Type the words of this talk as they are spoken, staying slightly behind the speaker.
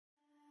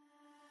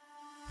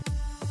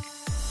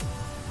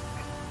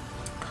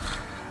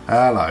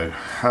Hello.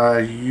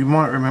 You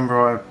might remember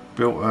I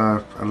built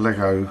a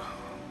Lego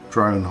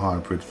drone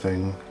hybrid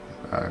thing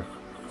a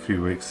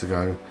few weeks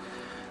ago.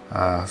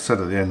 I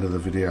said at the end of the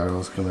video I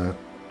was going to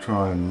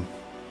try and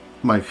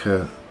make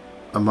a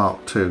Mark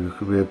II. It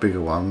could be a bigger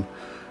one,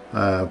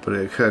 but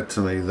it occurred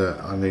to me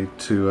that I need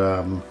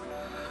to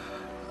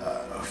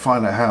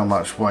find out how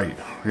much weight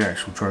the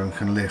actual drone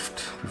can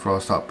lift before I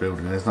start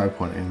building. There's no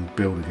point in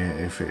building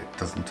it if it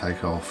doesn't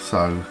take off,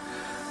 so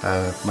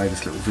made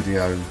this little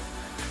video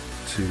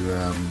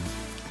to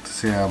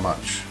see how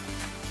much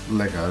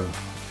Lego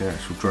the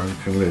actual drone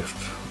can lift,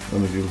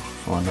 and you'll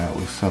find out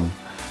with some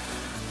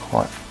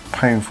quite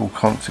painful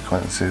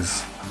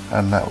consequences,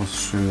 and that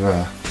was through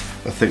a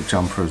thick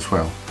jumper as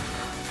well.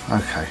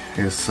 Okay,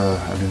 here's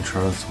an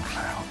intro and some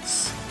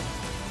clouds.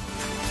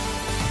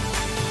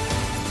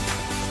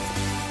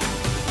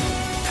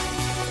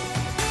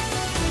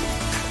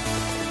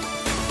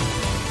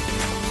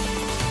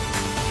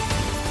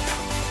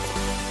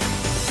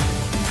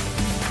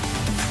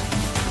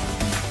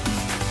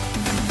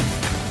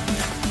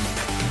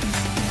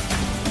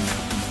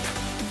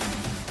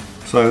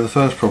 So the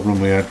first problem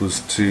we had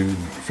was to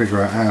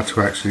figure out how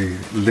to actually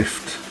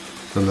lift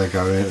the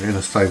Lego in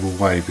a stable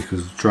way,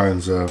 because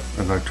drones are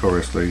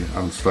notoriously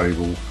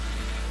unstable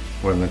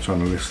when they're trying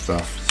to lift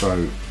stuff.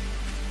 So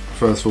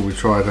first of all we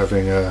tried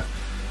having a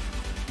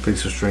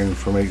piece of string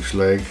from each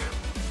leg,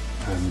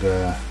 and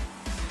that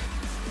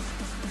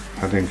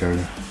didn't go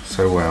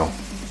so well.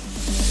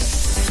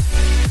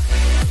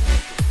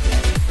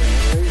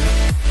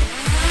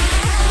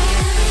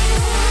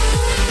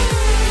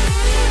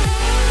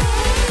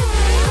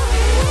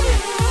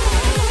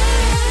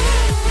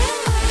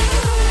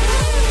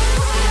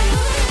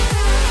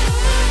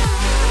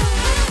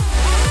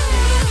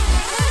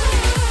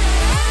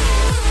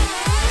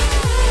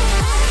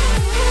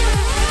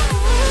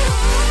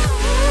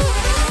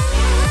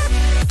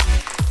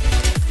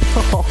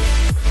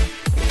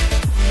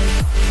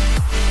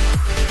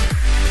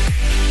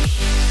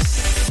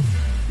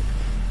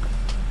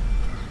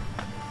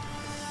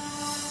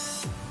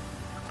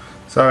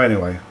 So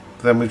anyway,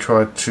 then we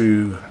tried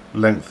to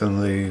lengthen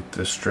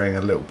the string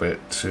a little bit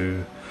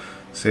to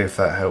see if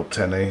that helped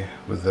any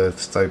with the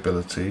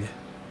stability,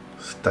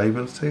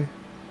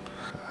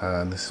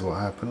 and this is what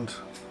happened.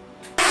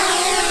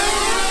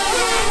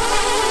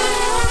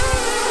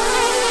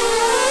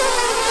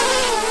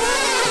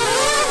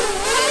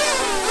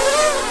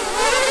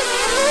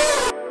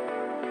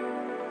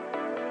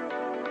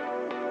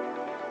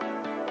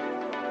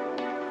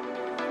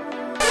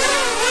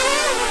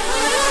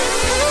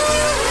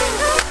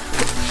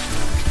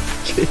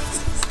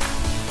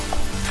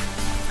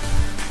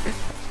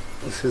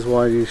 This is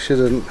why you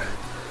shouldn't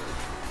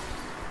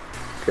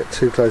get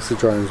too close to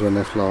drones when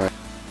they're flying.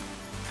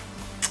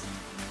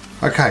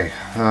 Okay,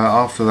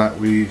 after that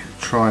we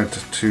tried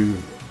to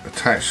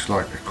attach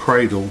like a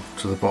cradle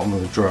to the bottom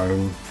of the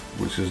drone,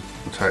 which is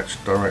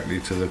attached directly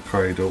to the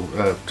cradle,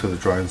 to the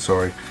drone,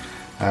 sorry,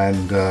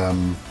 and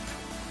that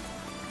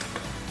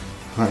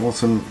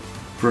wasn't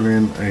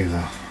brilliant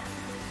either.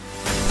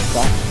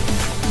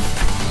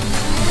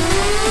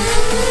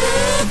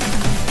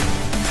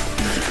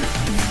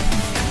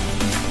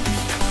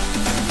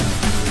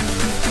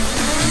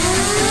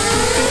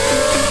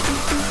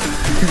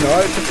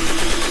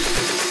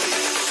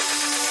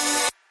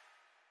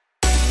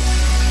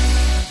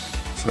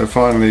 So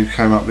finally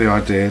came up the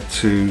idea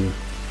to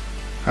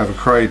have a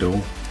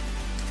cradle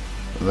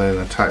and then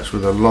attached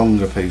with a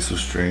longer piece of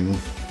string,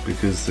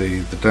 because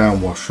the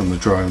downwash from the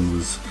drone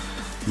was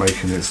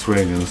making it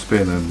swing and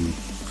spin and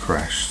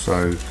crash.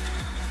 So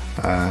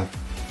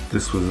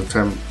this was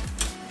attempt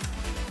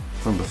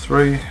number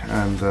 3,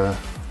 and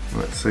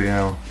let's see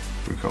how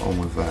we got on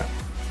with that.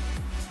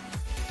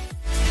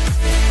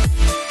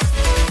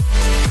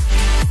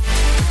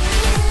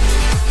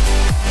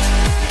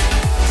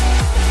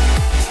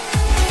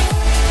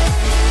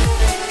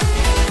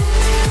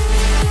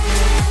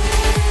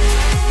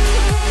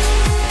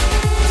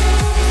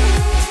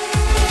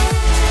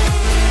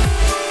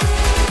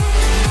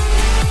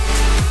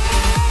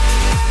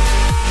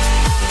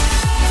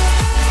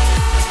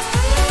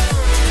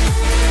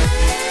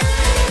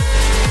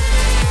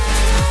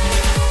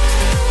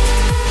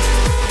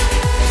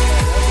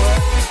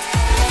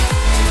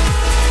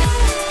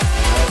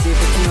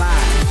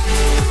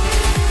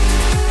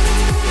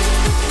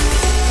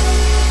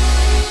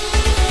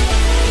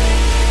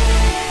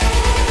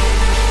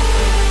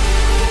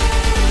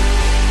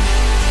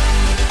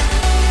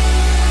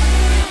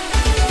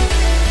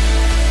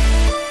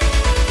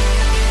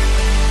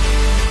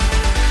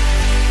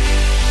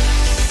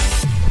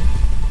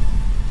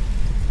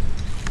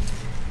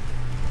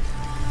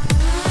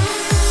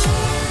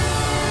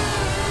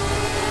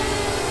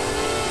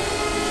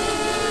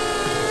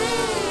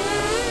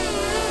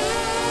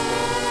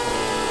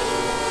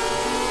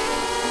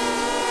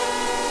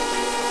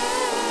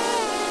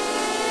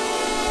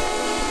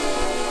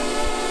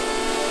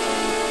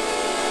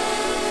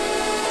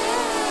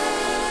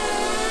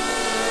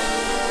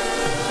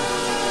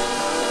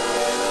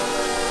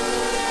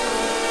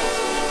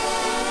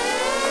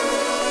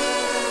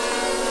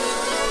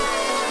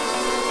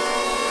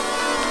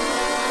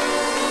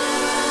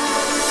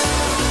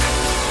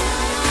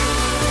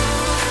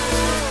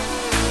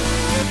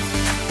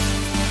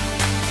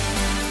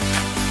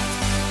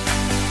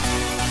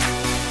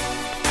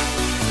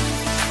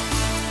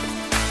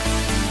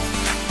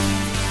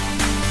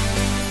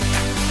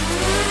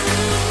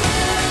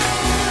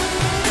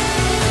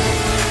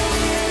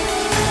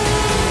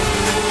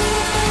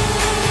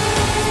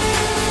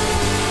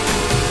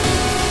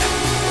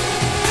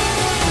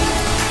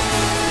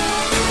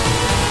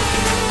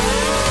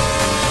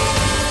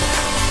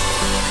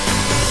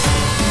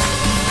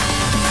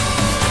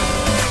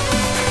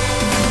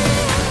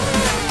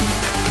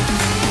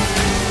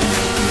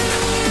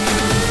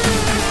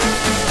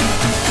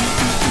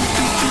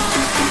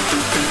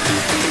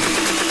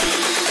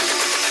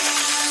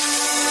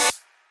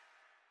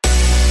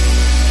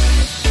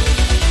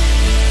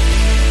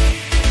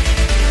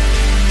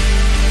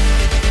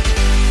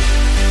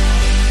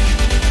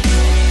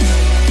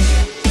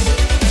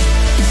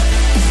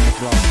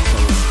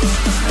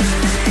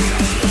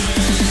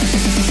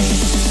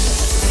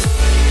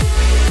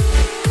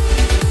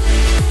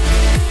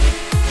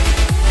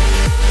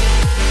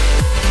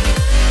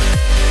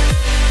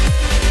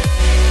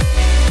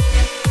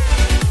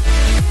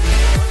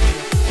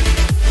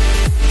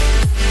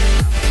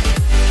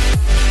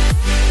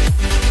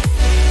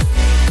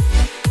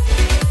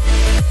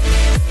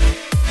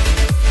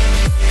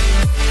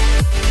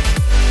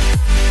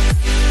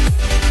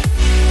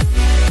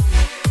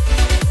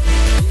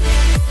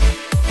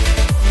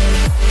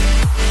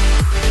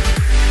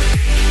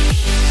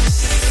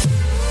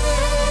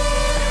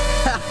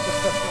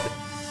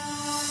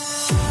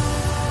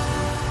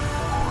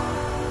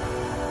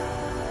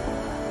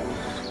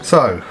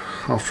 So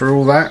after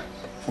all that,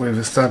 we've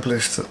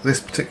established that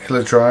this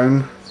particular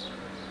drone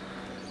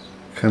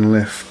can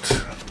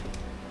lift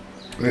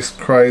this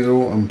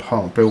Cradle and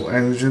part built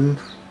engine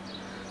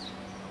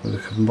with a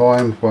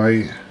combined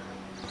weight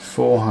of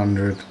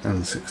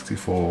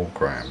 464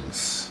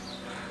 grams.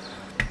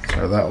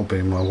 So that will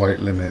be my weight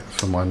limit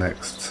for my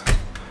next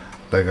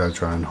Lego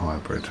drone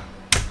hybrid.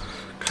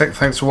 Okay,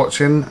 thanks for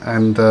watching,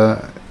 and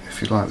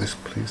if you like this,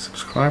 please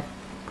subscribe.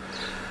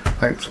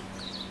 Thanks.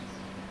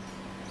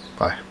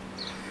 Bye.